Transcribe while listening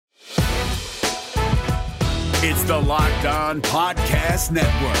It's the Locked On Podcast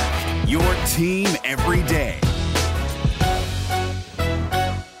Network, your team every day.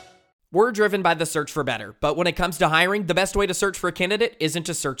 We're driven by the search for better, but when it comes to hiring, the best way to search for a candidate isn't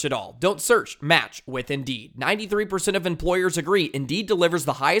to search at all. Don't search, match with Indeed. 93% of employers agree Indeed delivers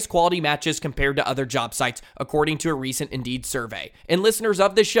the highest quality matches compared to other job sites, according to a recent Indeed survey. And listeners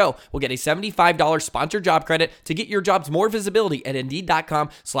of this show will get a $75 sponsored job credit to get your jobs more visibility at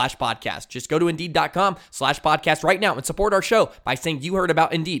Indeed.com/podcast. Just go to Indeed.com/podcast right now and support our show by saying you heard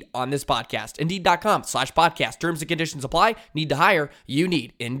about Indeed on this podcast. Indeed.com/podcast. Terms and conditions apply. Need to hire? You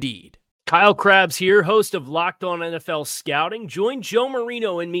need Indeed. Kyle Krabs here, host of Locked On NFL Scouting. Join Joe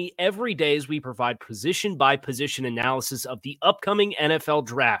Marino and me every day as we provide position-by-position analysis of the upcoming NFL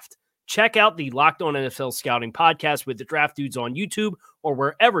Draft. Check out the Locked On NFL Scouting podcast with the Draft Dudes on YouTube or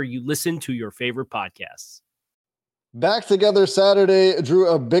wherever you listen to your favorite podcasts. Back together Saturday drew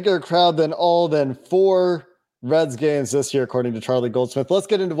a bigger crowd than 4 Reds games this year, according to Charlie Goldsmith. Let's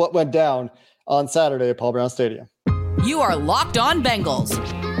get into what went down on Saturday at Paul Brown Stadium. You are Locked On Bengals,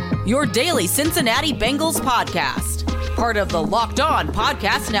 your daily Cincinnati Bengals podcast. Part of the Locked On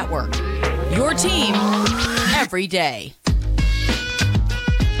Podcast Network, your team every day.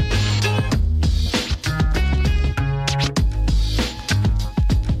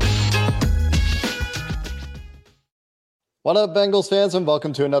 What up, Bengals fans, and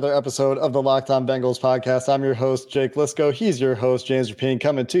welcome to another episode of the Locked On Bengals podcast. I'm your host, Jake Lisco. He's your host, James Rapine,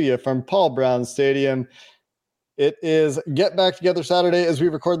 coming to you from Paul Brown Stadium. It is Get Back Together Saturday as we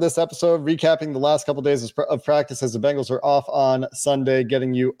record this episode, recapping the last couple days of practice as the Bengals are off on Sunday,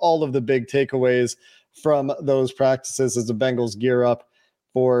 getting you all of the big takeaways from those practices as the Bengals gear up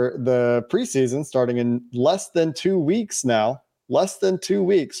for the preseason starting in less than 2 weeks now. Less than 2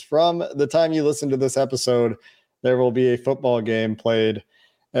 weeks from the time you listen to this episode, there will be a football game played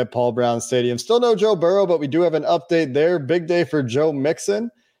at Paul Brown Stadium. Still no Joe Burrow, but we do have an update there. Big day for Joe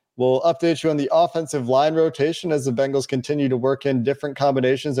Mixon. We'll update you on the offensive line rotation as the Bengals continue to work in different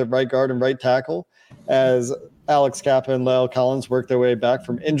combinations at right guard and right tackle as Alex Kappa and La'el Collins work their way back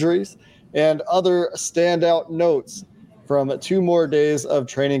from injuries, and other standout notes from 2 more days of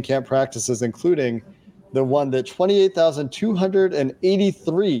training camp practices, including the one that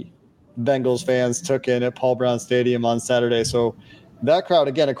 28,283 Bengals fans took in at Paul Brown Stadium on Saturday. So that crowd,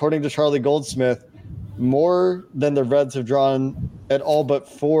 again, according to Charlie Goldsmith, more than the Reds have drawn at all but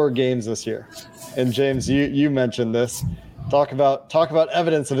 4 games this year. And James, you mentioned this. Talk about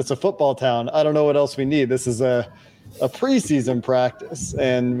evidence that it's a football town. I don't know what else we need. This is a preseason practice,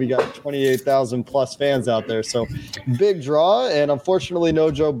 and we got 28,000 plus fans out there. So big draw, and unfortunately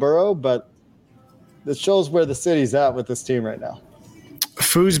no Joe Burrow, but this shows where the city's at with this team right now.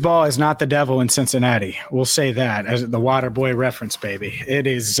 Foosball is not the devil in Cincinnati. We'll say that as the Waterboy reference, baby. It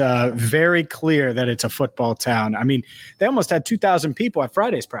is very clear that it's a football town. I mean, they almost had 2,000 people at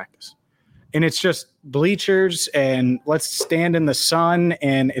Friday's practice. And it's just bleachers and let's stand in the sun,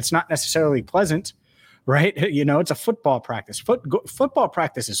 and it's not necessarily pleasant, right? You know, it's a football practice. Football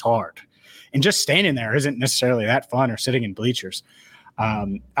practice is hard. And just standing there isn't necessarily that fun, or sitting in bleachers.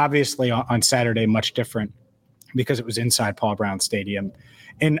 Obviously on Saturday, much different, because it was inside Paul Brown Stadium.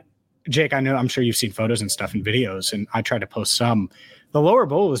 And Jake, I'm sure you've seen photos and stuff and videos, and I tried to post some. The lower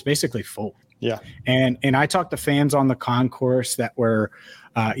bowl was basically full. Yeah. And I talked to fans on the concourse that were,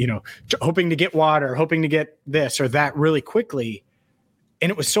 hoping to get water, hoping to get this or that really quickly. And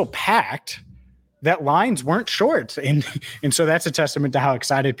it was so packed that lines weren't short. And so that's a testament to how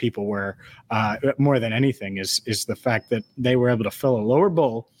excited people were, more than anything is the fact that they were able to fill a lower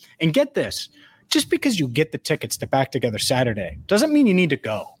bowl. And get this, just because you get the tickets to Back Together Saturday doesn't mean you need to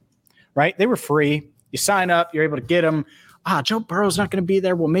go, right? They were free. You sign up, you're able to get them. Joe Burrow's not going to be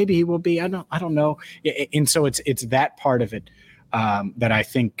there. Well, maybe he will be. I don't know. And so it's that part of it that I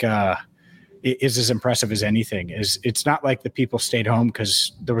think is as impressive as anything. It's not like the people stayed home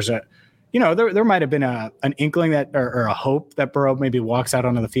because there was there might have been an inkling that or a hope that Burrow maybe walks out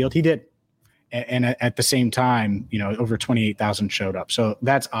onto the field. He did. And at the same time, over 28,000 showed up. So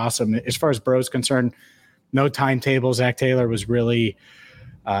that's awesome. As far as Burrow's concerned, no timetable. Zach Taylor was really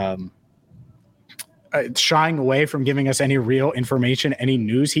shying away from giving us any real information, any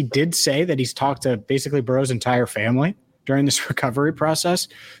news. He did say that he's talked to basically Burrow's entire family during this recovery process.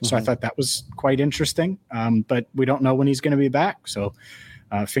 So I thought that was quite interesting. But we don't know when he's going to be back. So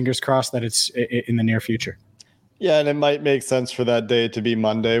fingers crossed that it's in the near future. Yeah, and it might make sense for that day to be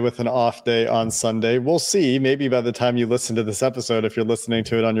Monday with an off day on Sunday. We'll see. Maybe by the time you listen to this episode, if you're listening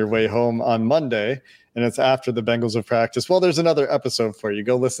to it on your way home on Monday and it's after the Bengals have practiced, well, there's another episode for you.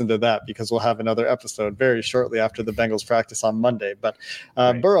 Go listen to that because we'll have another episode very shortly after the Bengals practice on Monday. But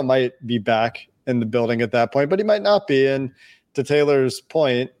right. Burrow might be back in the building at that point, but he might not be. And to Taylor's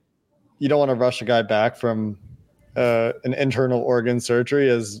point, you don't want to rush a guy back from an internal organ surgery,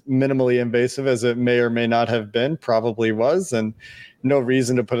 as minimally invasive as it may or may not have been, probably was, and no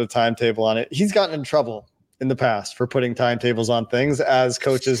reason to put a timetable on it. He's gotten in trouble in the past for putting timetables on things, as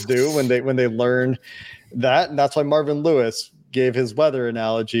coaches do when they learn that. And that's why Marvin Lewis gave his weather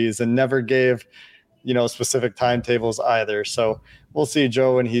analogies and never gave, specific timetables either. So we'll see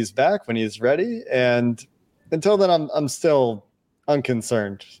Joe when he's back, when he's ready. And until then, I'm still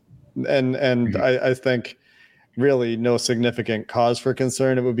unconcerned. And I think really no significant cause for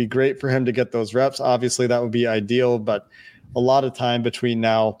concern. It would be great for him to get those reps. Obviously that would be ideal, but a lot of time between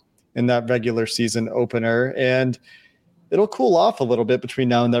now and that regular season opener, and it'll cool off a little bit between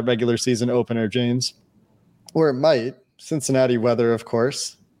now and that regular season opener, James, or it might. Cincinnati weather, of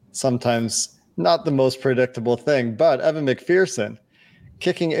course, sometimes not the most predictable thing, but Evan McPherson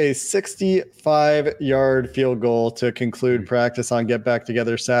kicking a 65-yard field goal to conclude practice on Get Back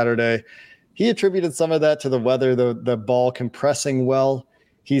Together Saturday. He attributed some of that to the weather, the ball compressing well,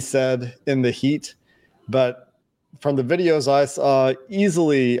 he said, in the heat. But from the videos I saw,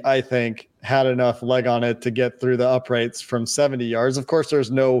 easily, I think, had enough leg on it to get through the uprights from 70 yards. Of course, there's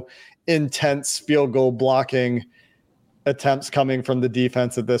no intense field goal blocking attempts coming from the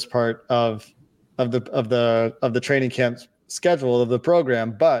defense at this part of the training camp schedule of the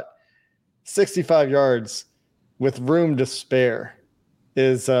program, but 65 yards with room to spare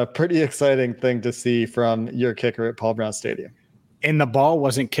is a pretty exciting thing to see from your kicker at Paul Brown Stadium. And the ball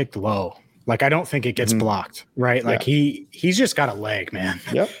wasn't kicked low. Like, I don't think it gets blocked, right? Like he's just got a leg, man.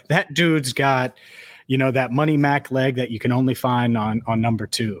 Yep. That dude's got, that Money Mac leg that you can only find on number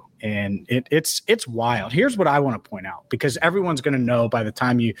 2. And it's wild. Here's what I want to point out, because everyone's going to know by the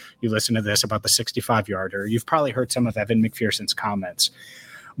time you listen to this about the 65-yarder. You've probably heard some of Evan McPherson's comments.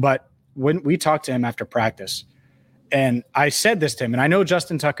 But when we talked to him after practice, and I said this to him, and I know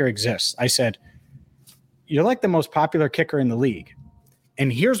Justin Tucker exists. I said, you're like the most popular kicker in the league.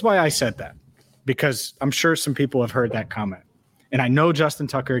 And here's why I said that, because I'm sure some people have heard that comment. And I know Justin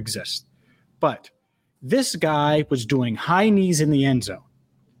Tucker exists. But this guy was doing high knees in the end zone.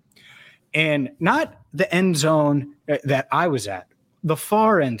 And not the end zone that I was at, the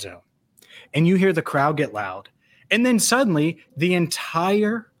far end zone. And you hear the crowd get loud. And then suddenly the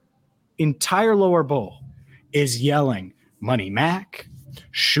entire lower bowl is yelling Money Mac,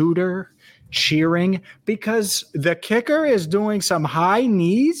 shooter, cheering, because the kicker is doing some high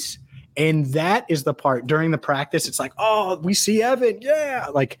knees. And that is the part during the practice. It's like, oh, we see Evan. Yeah.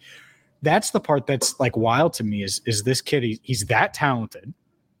 Like, that's the part that's like wild to me is this kid. He's that talented.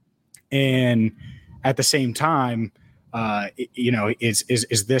 And at the same time,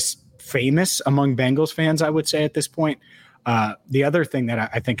 is this famous among Bengals fans, I would say at this point. The other thing that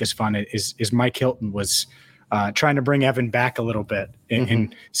I think is fun is Mike Hilton was trying to bring Evan back a little bit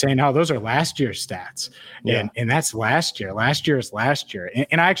and saying, oh, those are last year's stats. Yeah. And that's last year. Last year is last year.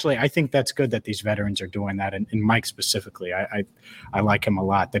 And actually, I think that's good that these veterans are doing that. And Mike specifically, I like him a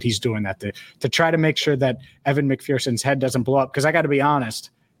lot, that he's doing that to try to make sure that Evan McPherson's head doesn't blow up. Because I got to be honest,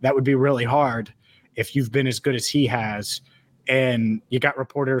 that would be really hard if you've been as good as he has. And you got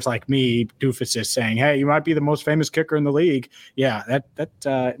reporters like me, doofuses, saying, hey, you might be the most famous kicker in the league. Yeah, that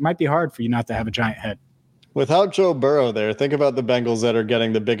it might be hard for you not to have a giant head. Without Joe Burrow there, think about the Bengals that are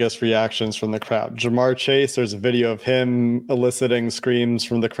getting the biggest reactions from the crowd. Jamar Chase, there's a video of him eliciting screams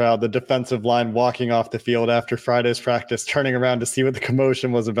from the crowd. The defensive line walking off the field after Friday's practice, turning around to see what the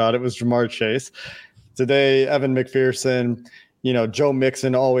commotion was about. It was Jamar Chase. Today, Evan McPherson, Joe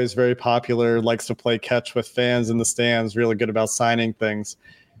Mixon, always very popular, likes to play catch with fans in the stands, really good about signing things.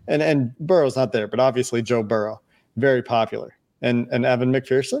 And Burrow's not there, but obviously Joe Burrow, very popular. And Evan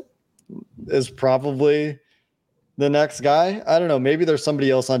McPherson is probably the next guy. I don't know. Maybe there's somebody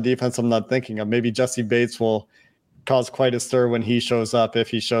else on defense I'm not thinking of. Maybe Jesse Bates will cause quite a stir when he shows up, if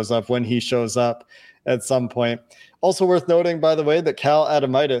he shows up, when he shows up at some point. Also worth noting, by the way, that Cal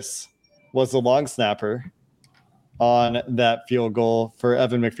Adamitis was the long snapper on that field goal for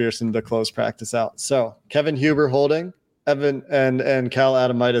Evan McPherson to close practice out. So Kevin Huber holding, Evan and Cal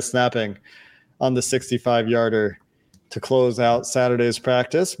Adamitis snapping on the 65-yarder to close out Saturday's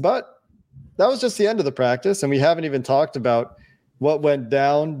practice. But that was just the end of the practice, and we haven't even talked about what went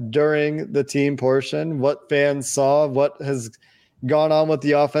down during the team portion, what fans saw, what has gone on with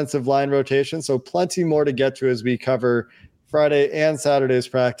the offensive line rotation. So plenty more to get to as we cover Friday and Saturday's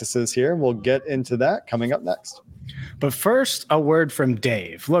practices here. We'll get into that coming up next. But first, a word from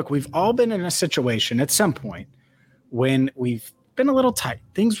Dave. Look, we've all been in a situation at some point when we've been a little tight.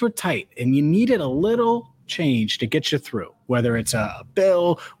 Things were tight, and you needed a little change to get you through, whether it's a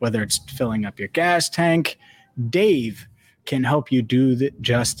bill, whether it's filling up your gas tank, Dave can help you do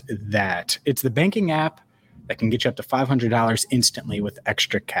just that. It's the banking app that can get you up to $500 instantly with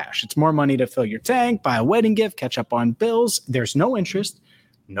extra cash. It's more money to fill your tank, buy a wedding gift, catch up on bills. There's no interest,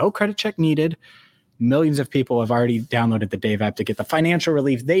 no credit check needed. Millions of people have already downloaded the Dave app to get the financial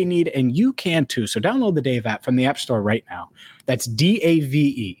relief they need, and you can too. So download the Dave app from the App Store right now. That's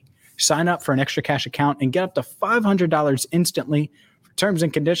DAVE. Sign up for an extra cash account and get up to $500 instantly. For terms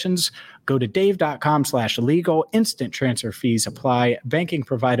and conditions, go to dave.com/legal. Instant transfer fees apply. Banking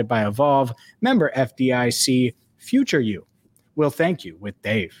provided by Evolve. Member FDIC. Future you will thank you with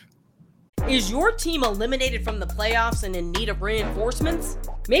Dave. Is your team eliminated from the playoffs and in need of reinforcements?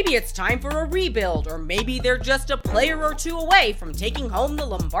 Maybe it's time for a rebuild, or maybe they're just a player or two away from taking home the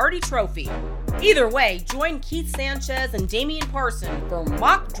Lombardi Trophy. Either way, join Keith Sanchez and Damian Parson for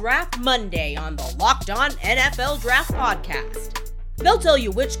Mock Draft Monday on the Locked On NFL Draft Podcast. They'll tell you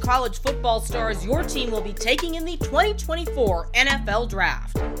which college football stars your team will be taking in the 2024 NFL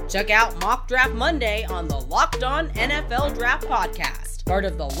Draft. Check out Mock Draft Monday on the Locked On NFL Draft Podcast, part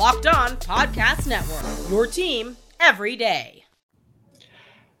of the Locked On Podcast Network. Your team every day.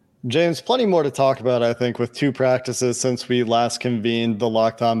 James, plenty more to talk about, I think, with two practices since we last convened the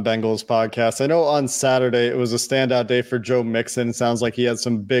Locked On Bengals podcast. I know on Saturday it was a standout day for Joe Mixon. It sounds like he had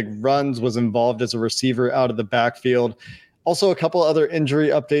some big runs, was involved as a receiver out of the backfield. Also, a couple other injury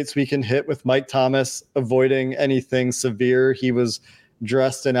updates we can hit with Mike Thomas avoiding anything severe. He was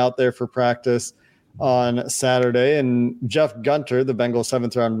dressed and out there for practice on Saturday. And Jeff Gunter, the Bengals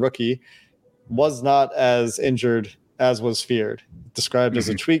 7th-round rookie, was not as injured as was feared. Described as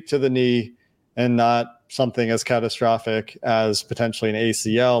a tweak to the knee and not something as catastrophic as potentially an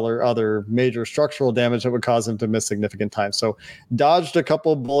ACL or other major structural damage that would cause him to miss significant time. So dodged a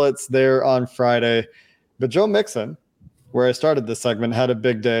couple bullets there on Friday. But Joe Mixon, where I started this segment, had a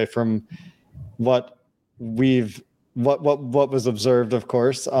big day from what was observed, of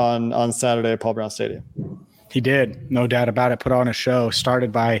course, on Saturday at Paul Brown Stadium. He did, no doubt about it. Put on a show.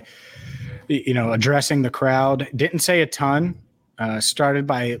 Started by, addressing the crowd. Didn't say a ton. Started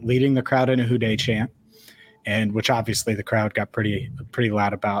by leading the crowd in a Who Dey chant, and which obviously the crowd got pretty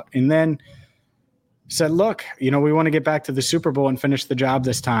loud about. And then said, "Look, we want to get back to the Super Bowl and finish the job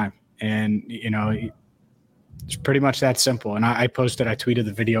this time." And it's pretty much that simple. And I tweeted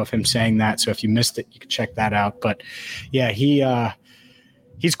the video of him saying that. So if you missed it, you can check that out. But yeah,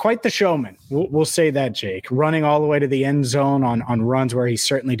 he's quite the showman. We'll say that, Jake. Running all the way to the end zone on runs where he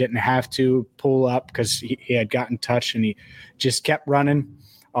certainly didn't have to pull up because he had gotten touched, and he just kept running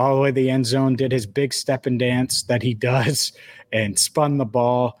all the way to the end zone, did his big step and dance that he does, and spun the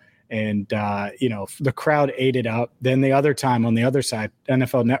ball. And, the crowd ate it up. Then the other time on the other side,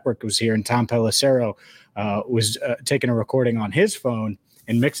 NFL Network was here, and Tom Pelissero was taking a recording on his phone,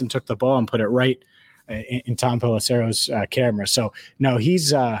 and Mixon took the ball and put it right in Tom Pelissero's camera. So no,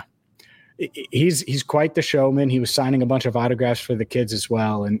 he's quite the showman. He was signing a bunch of autographs for the kids as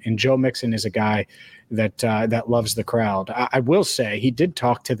well. And Joe Mixon is a guy that loves the crowd. I will say he did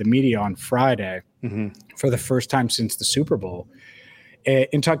talk to the media on Friday for the first time since the Super Bowl,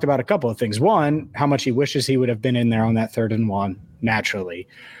 and talked about a couple of things. One, how much he wishes he would have been in there on that 3rd and 1 naturally.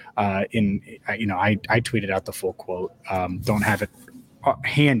 I tweeted out the full quote. Don't have it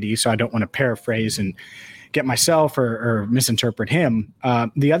handy, so I don't want to paraphrase and get myself or misinterpret him.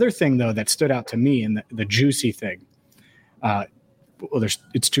 The other thing, though, that stood out to me, and the juicy thing,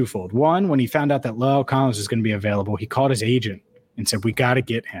 it's twofold. One, when he found out that Lyle Collins was going to be available, he called his agent and said, "We got to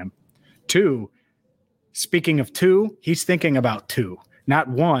get him." Two, speaking of two, he's thinking about 2, not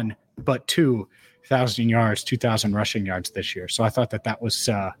 1, but 2,000 yards, 2,000 rushing yards this year. So I thought that was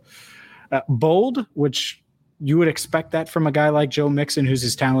bold, which you would expect that from a guy like Joe Mixon, who's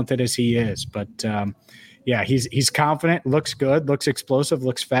as talented as he is. But he's confident, looks good, looks explosive,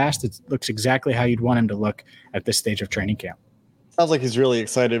 looks fast. It looks exactly how you'd want him to look at this stage of training camp. Sounds like he's really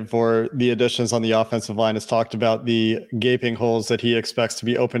excited for the additions on the offensive line. Has talked about the gaping holes that he expects to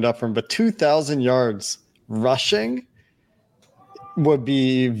be opened up from, but 2,000 yards rushing would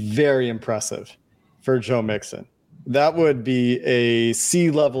be very impressive for Joe Mixon. That would be a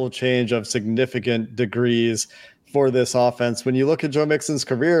C-level change of significant degrees for this offense. When you look at Joe Mixon's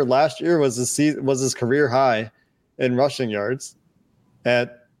career, last year was his career high in rushing yards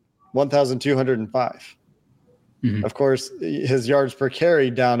at 1,205. Of course, his yards per carry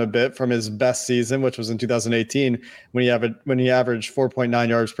down a bit from his best season, which was in 2018, when he averaged 4.9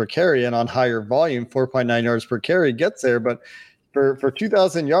 yards per carry, and on higher volume, 4.9 yards per carry gets there. But for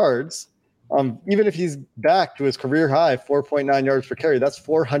 2,000 yards, even if he's back to his career high, 4.9 yards per carry, that's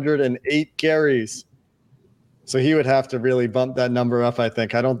 408 carries So he would have to really bump that number up, I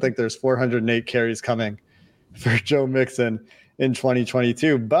think. I don't think there's 408 carries coming for Joe Mixon in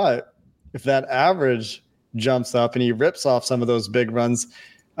 2022. But if that average jumps up and he rips off some of those big runs,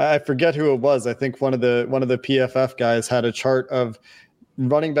 I forget who it was. I think one of the PFF guys had a chart of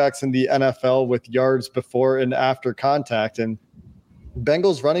running backs in the NFL with yards before and after contact. And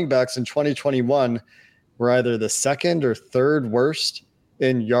Bengals running backs in 2021 were either the second or third worst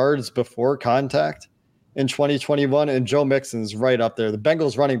in yards before contact in 2021, and Joe Mixon's right up there. The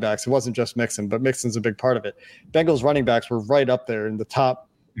Bengals running backs, it wasn't just Mixon, but Mixon's a big part of it. Bengals running backs were right up there in the top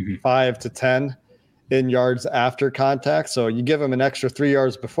 5 to 10 in yards after contact. So you give them an extra 3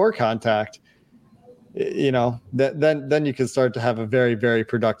 yards before contact, you know, then you can start to have a very, very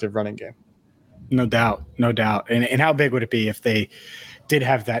productive running game. No doubt. And how big would it be if they did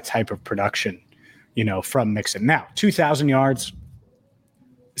have that type of production, you know, from Mixon? Now, 2,000 yards,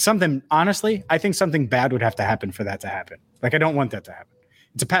 honestly, I think something bad would have to happen for that to happen. Like, I don't want that to happen.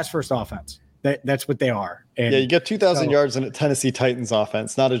 It's a pass-first offense. That's what they are. And you get 2,000 yards in a Tennessee Titans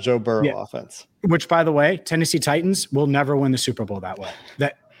offense, not a Joe Burrow offense. Which, by the way, Tennessee Titans will never win the Super Bowl that way.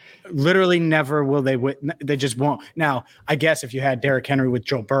 That literally never will they win. They just won't. Now, I guess if you had Derrick Henry with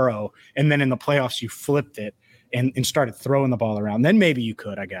Joe Burrow and then in the playoffs you flipped it and started throwing the ball around, then maybe you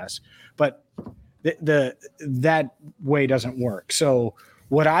could, I guess. But that way doesn't work. So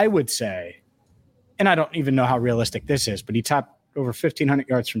what I would say, and I don't even know how realistic this is, but he topped over 1,500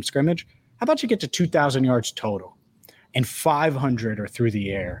 yards from scrimmage. How about you get to 2,000 yards total and 500 are through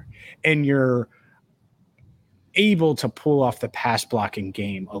the air, and you're able to pull off the pass blocking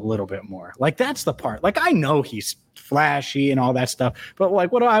game a little bit more? Like, that's the part. Like, I know he's flashy and all that stuff, but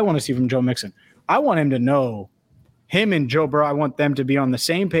like, what do I want to see from Joe Mixon? I want him to know him and Joe Burrow. I want them to be on the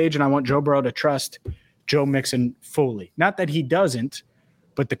same page, and I want Joe Burrow to trust Joe Mixon fully. Not that he doesn't,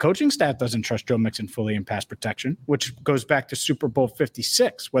 but the coaching staff doesn't trust Joe Mixon fully in pass protection, which goes back to Super Bowl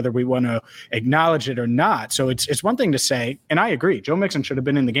 56, whether we want to acknowledge it or not. So it's one thing to say, and I agree, Joe Mixon should have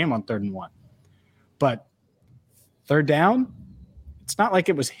been in the game on 3rd and 1. But 3rd down, it's not like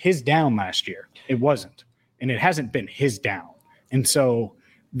it was his down last year. It wasn't. And it hasn't been his down. And so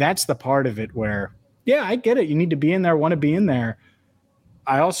that's the part of it where, yeah, I get it. You need to be in there, want to be in there.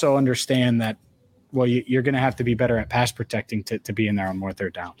 I also understand that, well, you're going to have to be better at pass protecting to be in there on more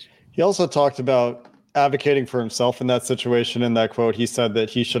 3rd downs. He also talked about advocating for himself in that situation. In that quote, he said that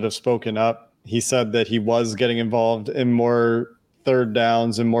he should have spoken up. He said that he was getting involved in more 3rd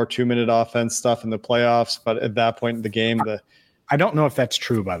downs and more 2-minute offense stuff in the playoffs. But at that point in the game, I don't know if that's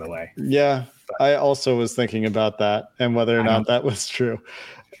true, by the way. Yeah, I also was thinking about that and whether or not that was true.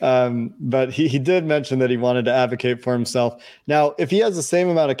 But he did mention that he wanted to advocate for himself. Now, if he has the same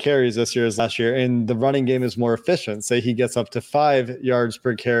amount of carries this year as last year and the running game is more efficient, say he gets up to 5 yards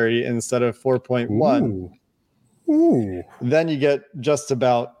per carry instead of 4.1, then you get just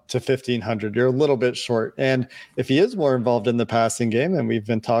about to 1,500. You're a little bit short. And if he is more involved in the passing game, and we've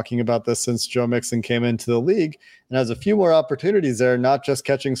been talking about this since Joe Mixon came into the league, and has a few more opportunities there, not just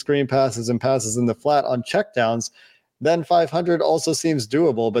catching screen passes and passes in the flat on checkdowns, then 500 also seems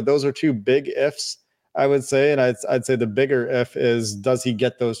doable. But those are two big ifs, I would say. And I'd say the bigger if is, does he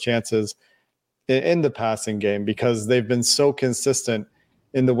get those chances in the passing game? Because they've been so consistent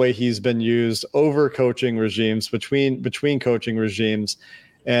in the way he's been used over coaching regimes, between coaching regimes.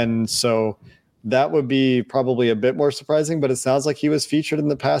 And so that would be probably a bit more surprising, but it sounds like he was featured in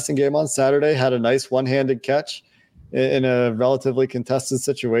the passing game on Saturday, had a nice one-handed catch in a relatively contested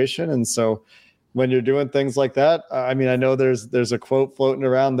situation. And so when you're doing things like that, I mean, I know there's a quote floating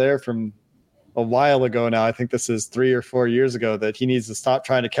around there from a while ago now. I think this is 3 or 4 years ago, that he needs to stop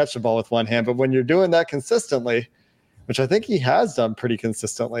trying to catch the ball with one hand. But when you're doing that consistently, which I think he has done pretty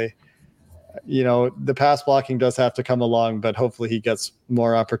consistently, you know, the pass blocking does have to come along, but hopefully he gets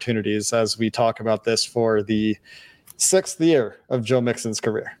more opportunities as we talk about this for the 6th year of Joe Mixon's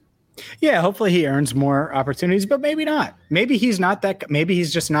career. Yeah, hopefully he earns more opportunities, but maybe not. Maybe he's not that. Maybe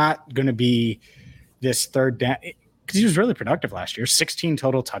he's just not going to be this 3rd down, because he was really productive last year. 16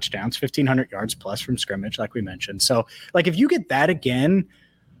 total touchdowns, 1,500 yards plus from scrimmage, like we mentioned. So, like, if you get that again,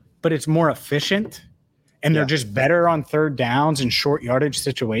 but it's more efficient and they're just better on 3rd downs and short yardage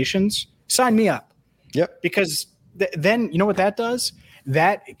situations, sign me up. Yep. Because then you know what that does?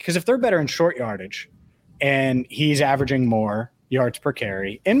 Because if they're better in short yardage and he's averaging more yards per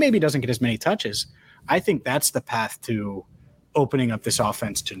carry and maybe doesn't get as many touches, I think that's the path to opening up this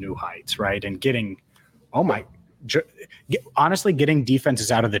offense to new heights, right? And honestly, getting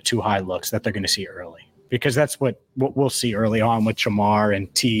defenses out of the too high looks that they're going to see early, because that's what we'll see early on with Jamar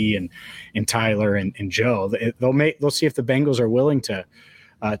and T and Tyler and Joe. They'll see if the Bengals are willing to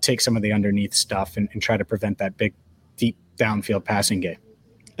take some of the underneath stuff and try to prevent that big, deep downfield passing game.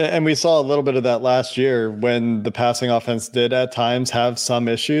 And we saw a little bit of that last year when the passing offense did at times have some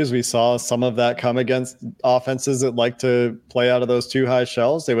issues. We saw some of that come against offenses that like to play out of those too high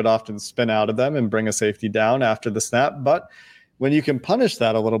shells. They would often spin out of them and bring a safety down after the snap. But when you can punish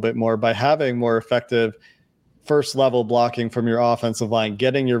that a little bit more by having more effective first level blocking from your offensive line,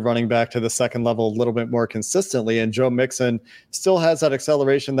 getting your running back to the second level a little bit more consistently. And Joe Mixon still has that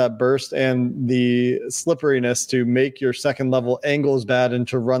acceleration, that burst, and the slipperiness to make your second level angles bad and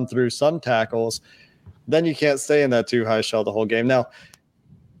to run through some tackles. Then you can't stay in that too high shell the whole game. Now,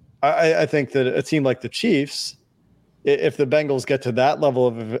 I think that a team like the Chiefs, if the Bengals get to that level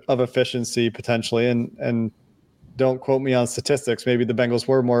of efficiency potentially, and don't quote me on statistics, maybe the Bengals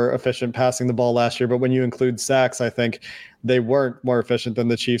were more efficient passing the ball last year, but when you include sacks, I think they weren't more efficient than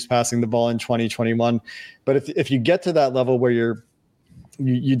the Chiefs passing the ball in 2021. But if you get to that level where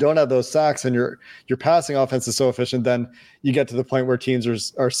you don't have those sacks and your passing offense is so efficient, then you get to the point where teams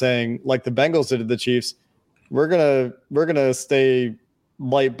are saying, like the Bengals did to the Chiefs, we're gonna stay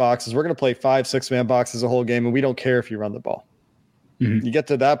light boxes. We're gonna play 5-6 man boxes the whole game, and we don't care if you run the ball. Mm-hmm. You get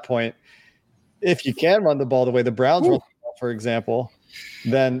to that point. If you can run the ball the way the Browns run the ball, for example,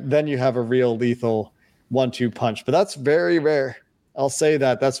 then you have a real lethal 1-2 punch. But that's very rare. I'll say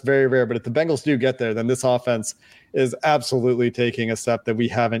that's very rare. But if the Bengals do get there, then this offense is absolutely taking a step that we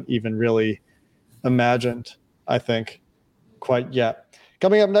haven't even really imagined, I think, quite yet.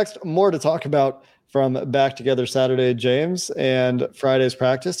 Coming up next, more to talk about from Back Together Saturday, James, and Friday's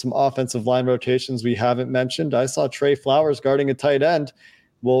practice. Some offensive line rotations we haven't mentioned. I saw Trey Flowers guarding a tight end.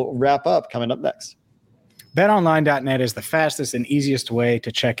 We'll wrap up coming up next. BetOnline.net is the fastest and easiest way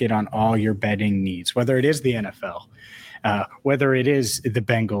to check in on all your betting needs, whether it is the NFL, whether it is the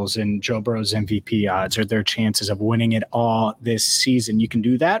Bengals and Joe Burrow's MVP odds or their chances of winning it all this season. You can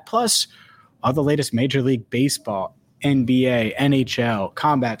do that, plus all the latest Major League Baseball, NBA, NHL,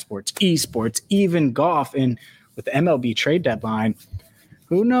 combat sports, esports, even golf. And with the MLB trade deadline,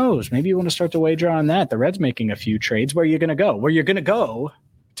 who knows? Maybe you want to start to wager on that. The Reds making a few trades. Where are you going to go? Where you're going to go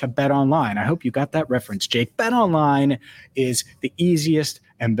to BetOnline. I hope you got that reference, Jake. BetOnline is the easiest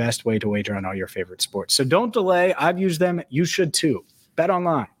and best way to wager on all your favorite sports. So don't delay. I've used them. You should too.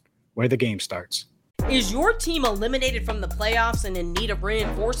 BetOnline, where the game starts. Is your team eliminated from the playoffs and in need of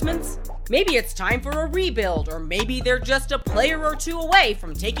reinforcements? Maybe it's time for a rebuild, or maybe they're just a player or two away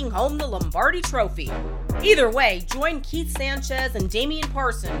from taking home the Lombardi Trophy. Either way, join Keith Sanchez and Damian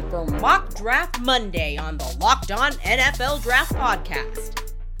Parson for Mock Draft Monday on the Locked On NFL Draft Podcast.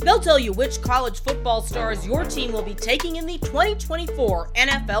 They'll tell you which college football stars your team will be taking in the 2024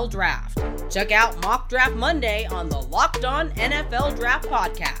 NFL Draft. Check out Mock Draft Monday on the Locked On NFL Draft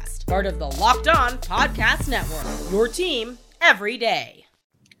Podcast, part of the Locked On Podcast Network. Your team every day.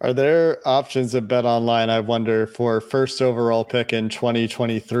 Are there options at BetOnline, I wonder, for first overall pick in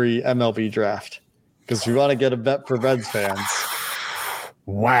 2023 MLB Draft? Because we want to get a bet for Reds fans.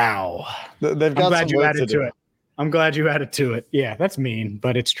 Wow. They've got some work to do. I'm glad you added to it. Yeah, that's mean,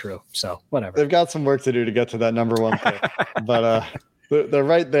 but it's true. So whatever. They've got some work to do to get to that number one pick. But they're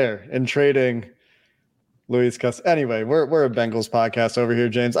right there in trading Luis Castillo. Anyway, we're a Bengals podcast over here,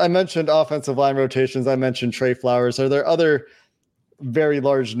 James. I mentioned offensive line rotations. I mentioned Trey Flowers. Are there other very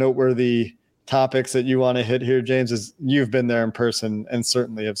large, noteworthy topics that you want to hit here, James? As you've been there in person and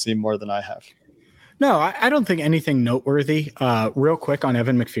certainly have seen more than I have. No, I don't think anything noteworthy. Real quick on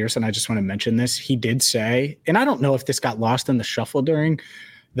Evan McPherson, I just want to mention this. He did say, and I don't know if this got lost in the shuffle during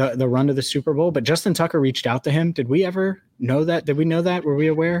the run to the Super Bowl, but Justin Tucker reached out to him. Did we ever know that? Did we know that? Were we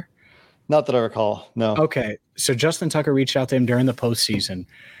aware? Not that I recall, no. Okay, so Justin Tucker reached out to him during the postseason,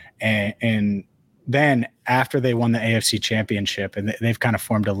 and then after they won the AFC Championship, and they've kind of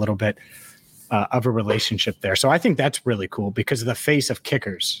formed a little bit of a relationship there. So I think that's really cool because the face of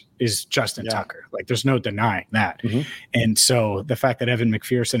kickers is Justin Tucker. Like there's no denying that. Mm-hmm. And so the fact that Evan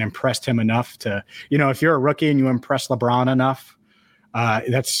McPherson impressed him enough to, if you're a rookie and you impress LeBron enough,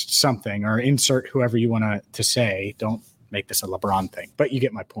 that's something, or insert whoever you want to say. Don't make this a LeBron thing, but you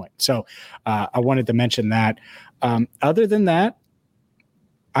get my point. So I wanted to mention that. Other than that,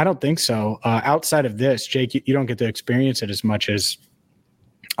 I don't think so. Outside of this, Jake, you don't get to experience it as much as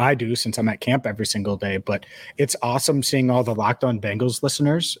I do since I'm at camp every single day, but it's awesome seeing all the Locked On Bengals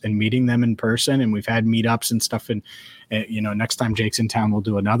listeners and meeting them in person. And we've had meetups and stuff. And, next time Jake's in town, we'll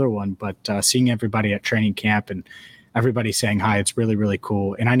do another one, but seeing everybody at training camp and everybody saying hi, it's really, really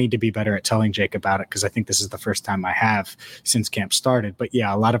cool. And I need to be better at telling Jake about it because I think this is the first time I have since camp started. But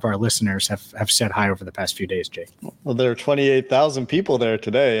yeah, a lot of our listeners have said hi over the past few days, Jake. Well, there are 28,000 people there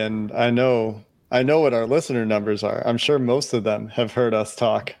today. And I know I know what our listener numbers are. I'm sure most of them have heard us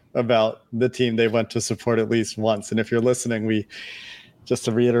talk about the team they went to support at least once. And if you're listening, we, just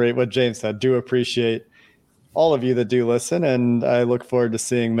to reiterate what James said, do appreciate all of you that do listen. And I look forward to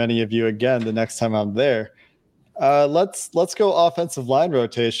seeing many of you again the next time I'm there. Let's go offensive line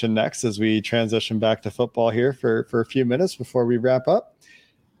rotation next as we transition back to football here for a few minutes before we wrap up.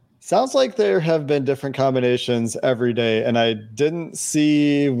 Sounds like there have been different combinations every day, and I didn't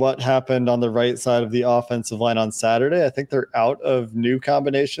see what happened on the right side of the offensive line on Saturday. I think they're out of new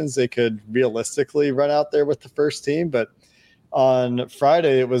combinations they could realistically run out there with the first team, but on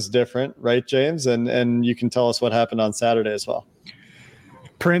Friday it was different, right, James? And you can tell us what happened on Saturday as well.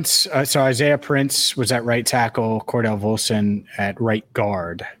 So Isaiah Prince was at right tackle, Cordell Volson at right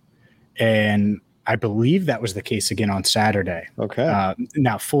guard, and I believe that was the case again on Saturday. Okay.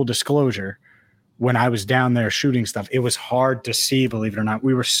 Now, full disclosure, when I was down there shooting stuff, it was hard to see, believe it or not.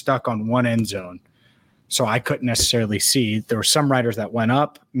 We were stuck on one end zone, so I couldn't necessarily see. There were some riders that went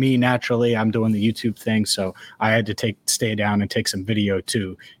up. Me, naturally, I'm doing the YouTube thing, so I had to stay down and take some video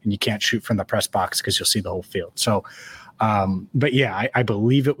too, and you can't shoot from the press box because you'll see the whole field. So, but yeah, I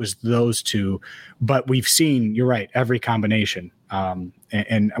believe it was those two, but we've seen, you're right, every combination.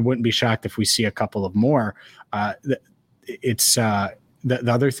 And I wouldn't be shocked if we see a couple of more. The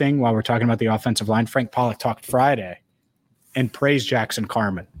other thing, while we're talking about the offensive line, Frank Pollock talked Friday and praised Jackson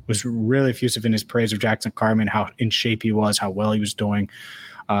Carman, was really effusive in his praise of Jackson Carman, how in shape he was, how well he was doing.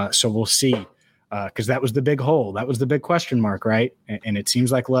 So we'll see, because that was the big hole. That was the big question mark, right? And it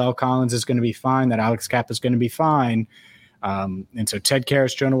seems like La'el Collins is going to be fine, that Alex Kappa is going to be fine. And so Ted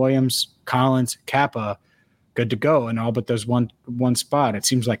Karras, Jonah Williams, Collins, Kappa, good to go, and all but those one spot. It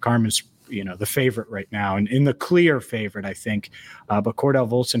seems like Carmen's, the favorite right now, and in the clear favorite, I think. But Cordell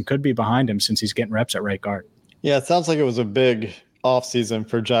Volson could be behind him since he's getting reps at right guard. Yeah, it sounds like it was a big offseason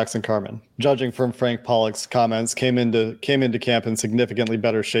for Jackson Carman. Judging from Frank Pollock's comments, came into camp in significantly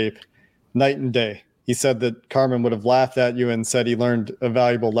better shape, night and day. He said that Carman would have laughed at you and said he learned a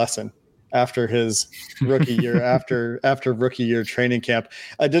valuable lesson after his rookie year, after rookie year training camp.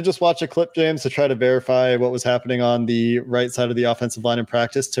 I did just watch a clip, James, to try to verify what was happening on the right side of the offensive line in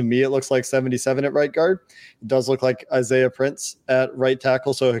practice. To me, it looks like 77 at right guard. It does look like Isaiah Prince at right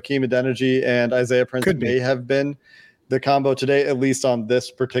tackle. So Hakeem Adeniji and Isaiah Prince may have been the combo today, at least on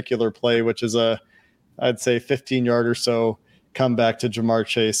this particular play, which is I'd say 15 yard or so comeback to Jamar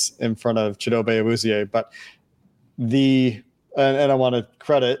Chase in front of Chidobe Awuzie. But and I want to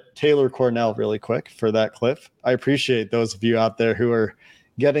credit Taylor Cornell really quick for that clip. I appreciate those of you out there who are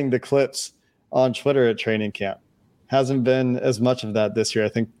getting the clips on Twitter at training camp. Hasn't been as much of that this year. I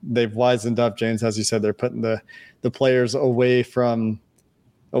think they've wisened up, James, as you said. They're putting the players away from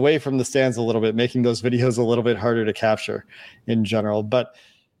the stands a little bit, making those videos a little bit harder to capture in general. But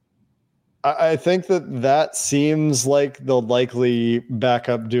I think that seems like the likely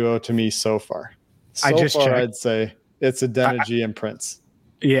backup duo to me so far. Checked. I'd say it's Adeniji and Prince.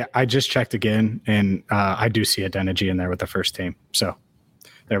 Yeah, I just checked again, and I do see Adeniji in there with the first team. So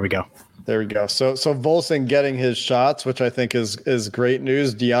there we go. So Volson getting his shots, which I think is great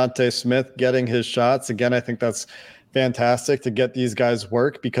news. Deontay Smith getting his shots. Again, I think that's fantastic to get these guys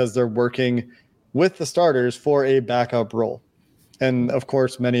work because they're working with the starters for a backup role. And, of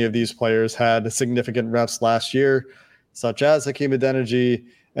course, many of these players had significant reps last year, such as Hakeem Adeniji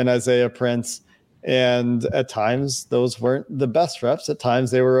and Isaiah Prince. And at times, those weren't the best reps. At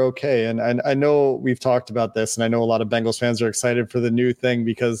times, they were okay. And I know we've talked about this, and I know a lot of Bengals fans are excited for the new thing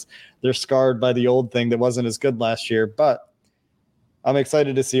because they're scarred by the old thing that wasn't as good last year. But I'm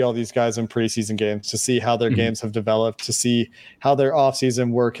excited to see all these guys in preseason games, to see how their games have developed, to see how their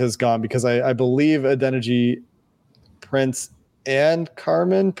offseason work has gone, because I believe Adeniji, Prince, and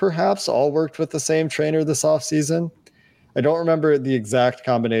Carman perhaps all worked with the same trainer this offseason. I don't remember the exact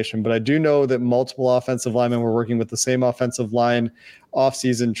combination, but I do know that multiple offensive linemen were working with the same offensive line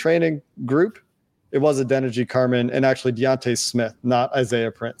offseason training group. It was Adeniji, Carman, and actually Deontay Smith, not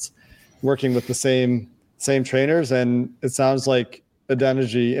Isaiah Prince, working with the same trainers. And it sounds like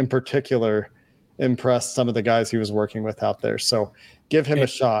Adeniji in particular impressed some of the guys he was working with out there. So give him a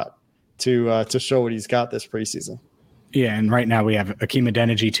shot to show what he's got this preseason. Yeah, and right now we have Hakeem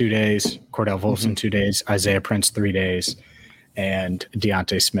Adeniji 2 days, Cordell Volson 2 days, Isaiah Prince 3 days, and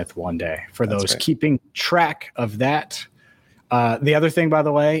Deontay Smith 1 day. For those keeping track of that. The other thing, by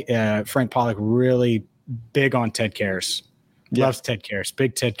the way, Frank Pollock really big on Ted Karras. Loves Ted Karras,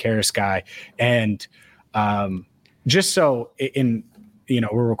 big Ted Karras guy. And just so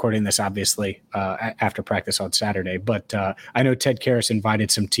we're recording this obviously after practice on Saturday, but I know Ted Karras invited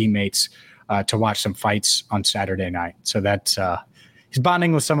some teammates to watch some fights on Saturday night. So that's he's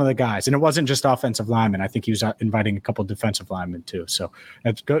bonding with some of the guys, and it wasn't just offensive linemen. I think he was inviting a couple defensive linemen too. So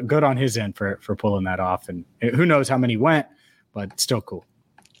that's good on his end for pulling that off. And who knows how many went, but still cool.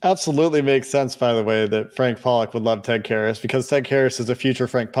 Absolutely makes sense, by the way, that Frank Pollock would love Ted Karras, because Ted Karras is a future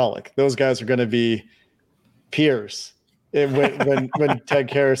Frank Pollock. Those guys are going to be peers when Ted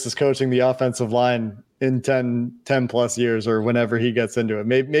Karras is coaching the offensive line in 10 plus years, or whenever he gets into it.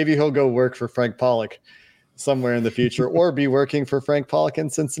 Maybe he'll go work for Frank Pollock somewhere in the future, or be working for Frank Pollock in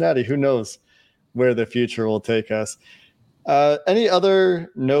Cincinnati. Who knows where the future will take us. Any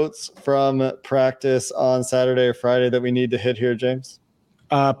other notes from practice on Saturday or Friday that we need to hit here, James?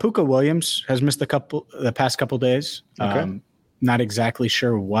 Puka Williams has missed the past couple days. Okay. Not exactly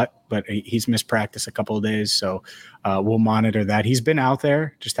sure what, but he's missed practice a couple of days. So we'll monitor that. He's been out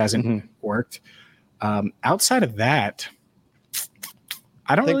there, just hasn't worked. Outside of that,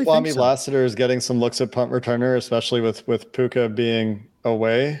 I think Kwame Lassiter is getting some looks at punt returner, especially with Puka being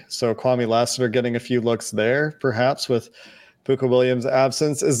away. So Kwame Lassiter getting a few looks there, perhaps with Puka Williams'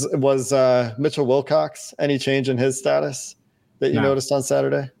 absence. Was Mitchell Wilcox any change in his status that you noticed on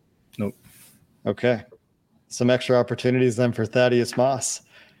Saturday? Nope. Okay. Some extra opportunities then for Thaddeus Moss.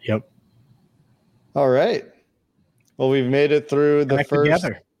 Yep. All right. Well, we've made it through the first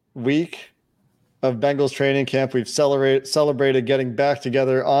week of Bengals training camp. We've celebrated getting back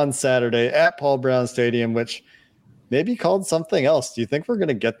together on Saturday at Paul Brown Stadium, which may be called something else. Do you think we're going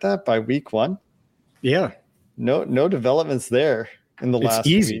to get that by week 1? Yeah. No developments there in the last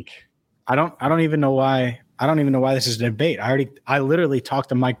week. I don't even know why. I don't even know why this is a debate. I literally talked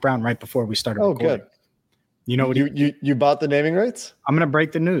to Mike Brown right before we started recording. Good. You know what? You bought the naming rights? I'm going to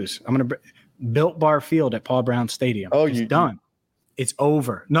break the news. Built Bar Field at Paul Brown Stadium. Oh, it's done. It's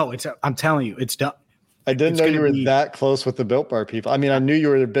over. No, I'm telling you, it's done. I didn't know you were that close with the Built Bar people. I mean, I knew you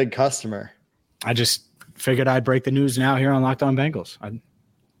were a big customer. I just figured I'd break the news now here on Locked On Bengals.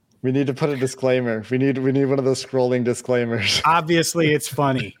 We need to put a disclaimer. We need one of those scrolling disclaimers. Obviously, it's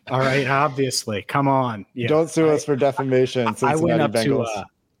funny. All right. Obviously. Come on. Yeah. Don't sue us for defamation. I went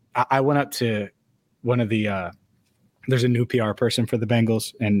up to one of the there's a new PR person for the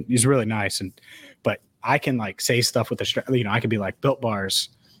Bengals, and he's really nice. But I can say stuff with I could be like, Built Bars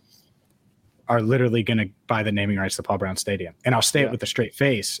are literally going to buy the naming rights to Paul Brown Stadium. And I'll say it with a straight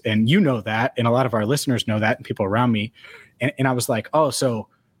face. And you know that. And a lot of our listeners know that, and people around me. And I was like, oh, so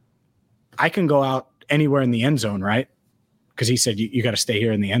I can go out anywhere in the end zone, right? Because he said, you got to stay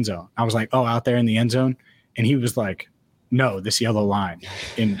here in the end zone. I was like, oh, out there in the end zone? And he was like, no, this yellow line.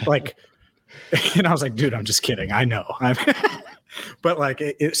 And and I was like, dude, I'm just kidding. I know. But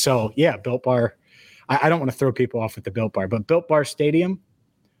so yeah, Built Bar. I don't want to throw people off with the Built Bar, but Built Bar Stadium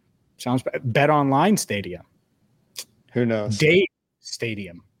sounds bad. Bet Online Stadium. Who knows? Dave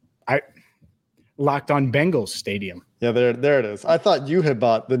Stadium. Locked On Bengals Stadium. Yeah, there it is. I thought you had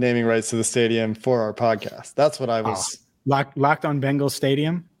bought the naming rights to the stadium for our podcast. That's what I was. Locked On Bengals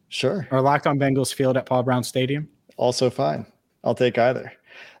Stadium? Sure. Or Locked On Bengals Field at Paul Brown Stadium? Also fine. I'll take either.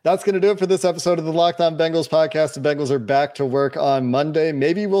 That's going to do it for this episode of the Locked On Bengals podcast. The Bengals are back to work on Monday.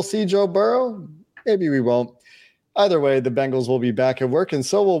 Maybe we'll see Joe Burrow. Maybe we won't. Either way, the Bengals will be back at work, and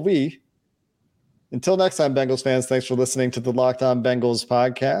so will we. Until next time, Bengals fans, thanks for listening to the Locked On Bengals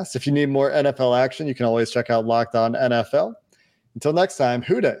podcast. If you need more NFL action, you can always check out Locked On NFL. Until next time,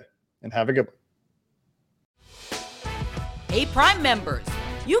 hooday, and have a good one. Hey, Prime members,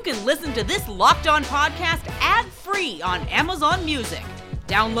 you can listen to this Locked On podcast ad-free on Amazon Music.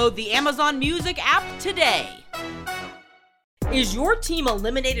 Download the Amazon Music app today. Is your team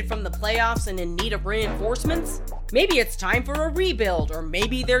eliminated from the playoffs and in need of reinforcements? Maybe it's time for a rebuild, or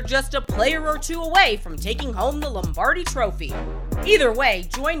maybe they're just a player or two away from taking home the Lombardi Trophy. Either way,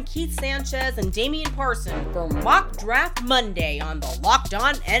 join Keith Sanchez and Damian Parson for Mock Draft Monday on the Locked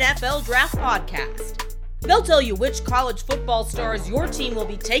On NFL Draft Podcast. They'll tell you which college football stars your team will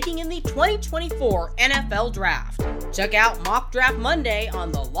be taking in the 2024 NFL Draft. Check out Mock Draft Monday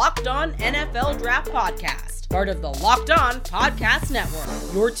on the Locked On NFL Draft Podcast, part of the Locked On Podcast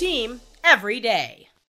Network. Your team every day.